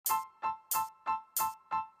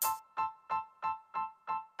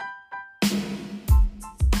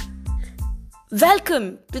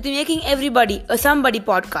Welcome to the Making Everybody a Somebody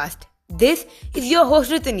podcast. This is your host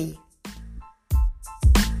Ritani.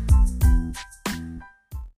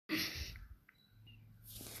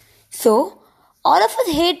 So, all of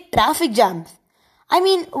us hate traffic jams.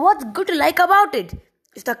 What's good to like about it?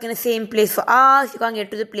 You're stuck in the same place for hours, you can't get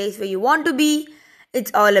to the place where you want to be.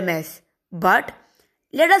 It's all a mess. But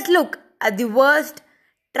let us look at the worst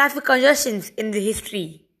traffic congestions in the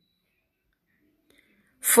history.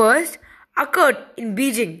 First, occurred in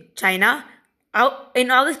Beijing, China in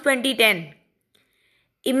August 2010.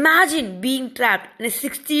 Imagine being trapped in a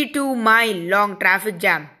 62-mile long traffic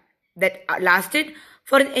jam that lasted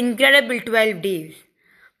for an incredible 12 days.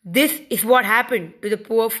 This is what happened to the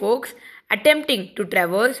poor folks attempting to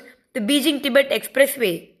traverse the Beijing-Tibet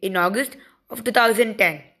Expressway in August of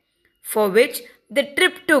 2010, for which the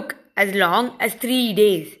trip took as long as 3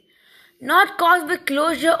 days. Not caused by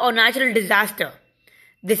closure or natural disaster.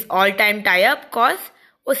 This all-time tie-up cause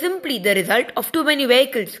was simply the result of too many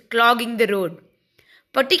vehicles clogging the road,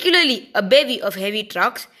 particularly a bevy of heavy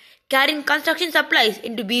trucks carrying construction supplies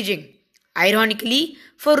into Beijing, ironically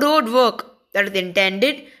for road work that was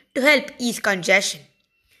intended to help ease congestion.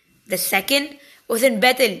 The second was in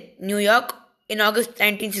Bethel, New York in August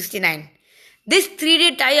 1969. This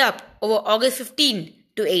 3-day tie-up over August 15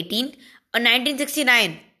 to 18 on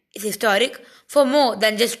 1969 is historic for more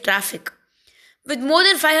than just traffic. With more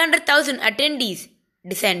than 500,000 attendees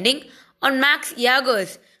descending on Max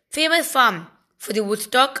Jager's famous farm for the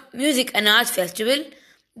Woodstock Music and Arts Festival,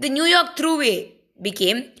 the New York Thruway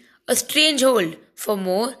became a strange hold for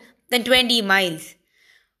more than 20 miles,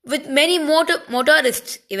 with many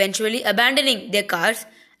motorists eventually abandoning their cars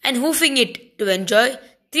and hoofing it to enjoy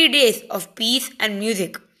 3 days of peace and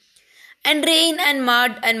music. And rain and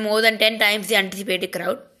mud and more than 10 times the anticipated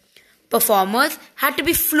crowd. Performers had to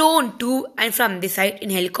be flown to and from the site in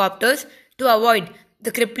helicopters to avoid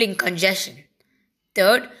the crippling congestion.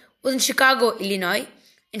 Third was in Chicago, Illinois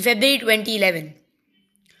in February 2011.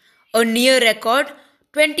 A near record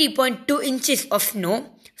 20.2 inches of snow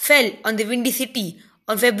fell on the Windy City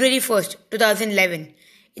on February 1st, 2011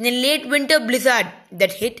 in a late winter blizzard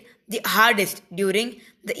that hit the hardest during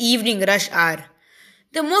the evening rush hour.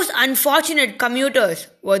 The most unfortunate commuters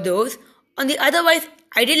were those on the otherwise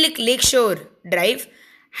idyllic Lakeshore Drive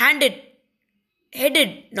headed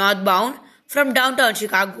northbound from downtown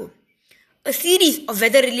Chicago. A series of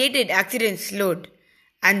weather-related accidents slowed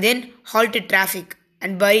and then halted traffic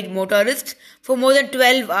and buried motorists for more than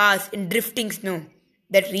 12 hours in drifting snow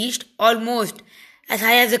that reached almost as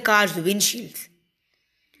high as the car's windshields.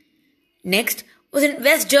 Next was in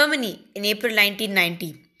West Germany in April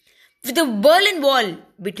 1990. With the Berlin Wall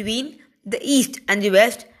between the East and the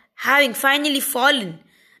West having finally fallen,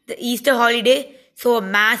 the Easter holiday saw a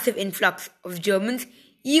massive influx of Germans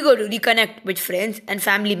eager to reconnect with friends and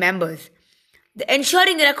family members. The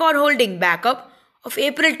ensuring record-holding backup of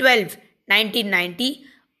April 12, 1990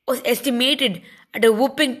 was estimated at a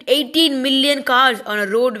whopping 18 million cars on a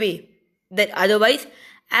roadway that otherwise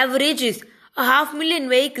averages 500,000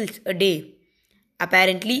 vehicles a day.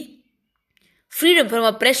 Apparently, freedom from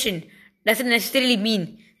oppression doesn't necessarily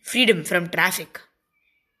mean freedom from traffic.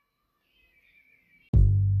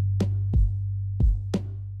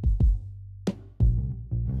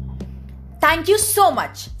 Thank you so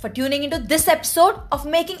much for tuning into this episode of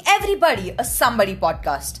Making Everybody a Somebody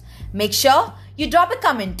podcast. Make sure you drop a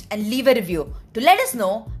comment and leave a review to let us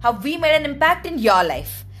know how we made an impact in your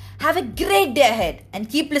life. Have a great day ahead and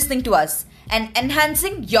keep listening to us and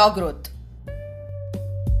enhancing your growth.